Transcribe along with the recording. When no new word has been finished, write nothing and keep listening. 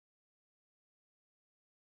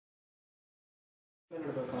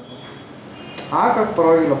ಹಾಕಕ್ಕೆ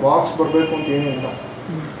ಪರವಾಗಿಲ್ಲ, ಬಾಕ್ಸ್ ಬರಬೇಕು ಅಂತ ಏನೂ ಇಲ್ಲ.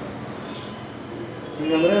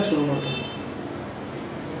 ಹಿಂಗಂದರೆ ಶುರು ಮಾಡ್ತೀನಿ.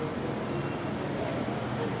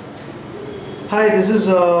 Hi, this is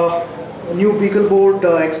a new BeagleBoard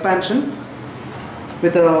expansion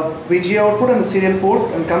with a VGA output and the serial port,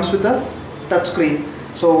 and comes with a touch screen.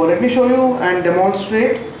 So let me show you and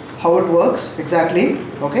demonstrate how it works exactly.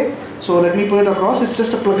 Okay, so let me put it across. It's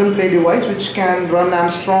just a plug and play device which can run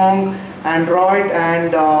Armstrong, Android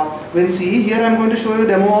and WinCE. Here I'm going to show you a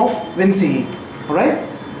demo of WinCE. Alright.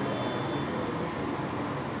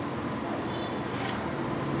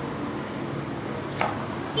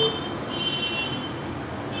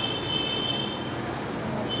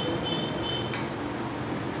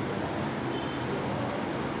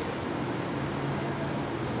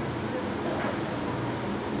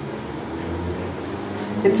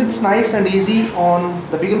 It sits nice and easy on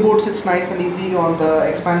the BeagleBoard. Sits nice and easy on the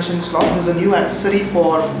expansion slot. This is a new accessory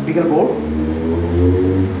for BeagleBoard.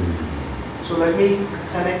 So let me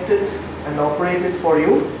connect it and operate it for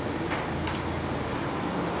you.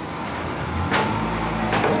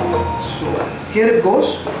 So here it goes.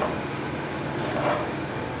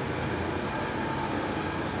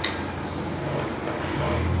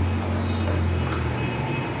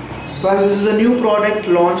 Well, this is a new product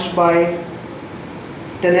launched by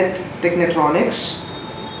Tenet Technetronics.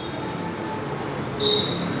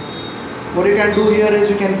 What you can do here is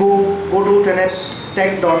you can go to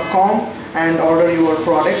tenettech.com and order your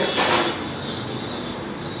product,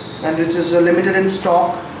 and which is limited in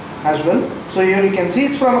stock as well. So here you can see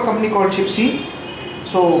it's from a company called ChipSee.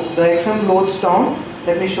 So the XM loads down.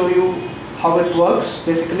 Let me show you how it works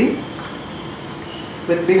basically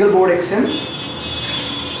with BeagleBoard XM.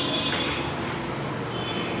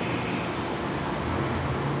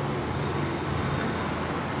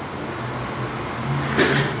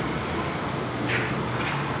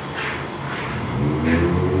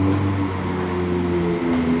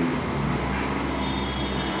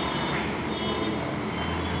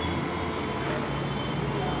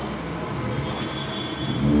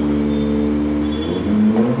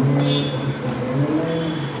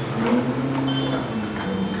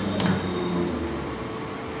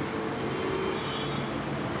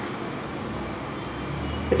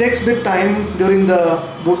 It takes a bit time during the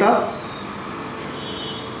boot up,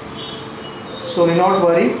 so do not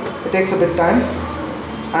worry, it takes a bit time.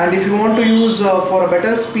 And if you want to use for a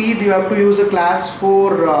better speed, you have to use a class 4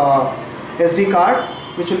 SD card,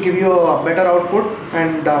 which will give you a better output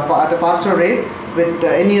and at a faster rate with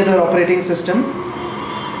any other operating system.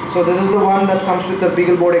 So this is the one that comes with the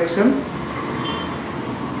BeagleBoard XM,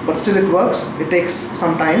 but still it works. It takes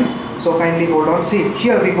some time, so kindly hold on. See,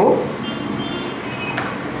 here we go.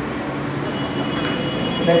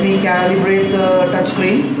 Let me calibrate the touch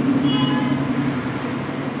screen.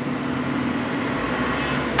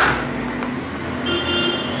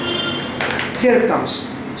 Here it comes.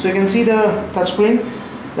 So you can see the touch screen.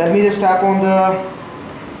 Let me just tap on the.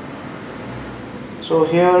 So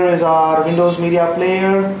here is our Windows Media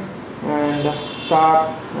Player and Start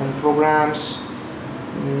and Programs.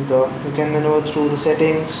 And you can maneuver through the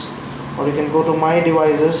settings, or you can go to My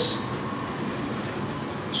Devices.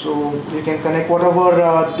 So you can connect whatever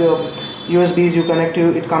USBs you connect to,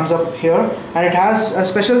 it comes up here. And it has a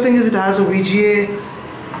special thing is it has a VGA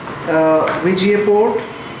port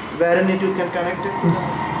wherein you can connect it to.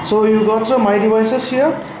 So you got the My Devices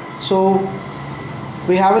here. So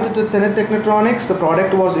we have it at the Tenet Technetronics. The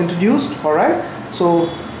product was introduced. Alright, so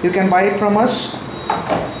you can buy it from us.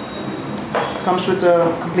 Comes with a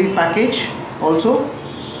complete package also.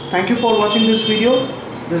 Thank you for watching this video.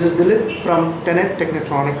 This is Dilip from Tenet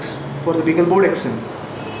Technetronics for the BeagleBoard XM.